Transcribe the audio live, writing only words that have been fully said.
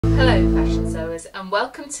Hello fashion sewers and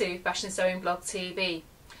welcome to Fashion Sewing Blog TV.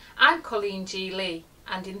 I'm Colleen G. Lee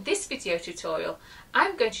and in this video tutorial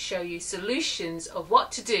I'm going to show you solutions of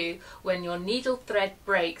what to do when your needle thread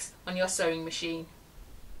breaks on your sewing machine.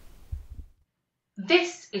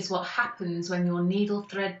 This is what happens when your needle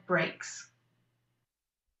thread breaks.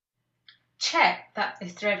 Check that the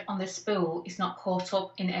thread on the spool is not caught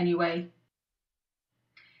up in any way.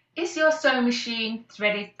 Is your sewing machine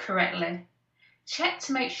threaded correctly? Check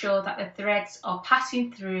to make sure that the threads are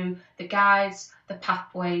passing through the guides, the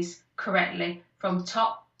pathways correctly from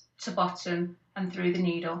top to bottom and through the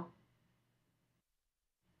needle.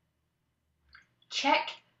 Check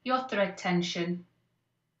your thread tension.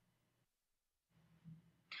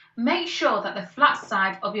 Make sure that the flat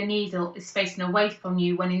side of your needle is facing away from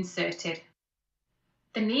you when inserted.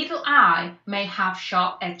 The needle eye may have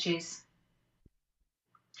sharp edges.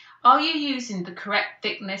 Are you using the correct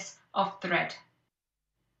thickness of thread?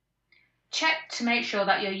 Check to make sure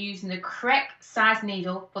that you're using the correct size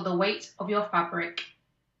needle for the weight of your fabric.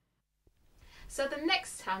 So the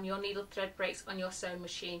next time your needle thread breaks on your sewing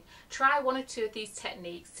machine, try one or two of these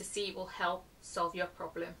techniques to see it will help solve your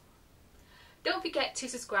problem. Don't forget to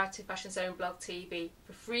subscribe to Fashion Sewing Blog TV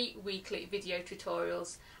for free weekly video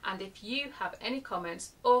tutorials, and if you have any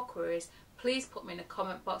comments or queries, please put them in the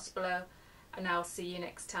comment box below and I'll see you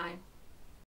next time.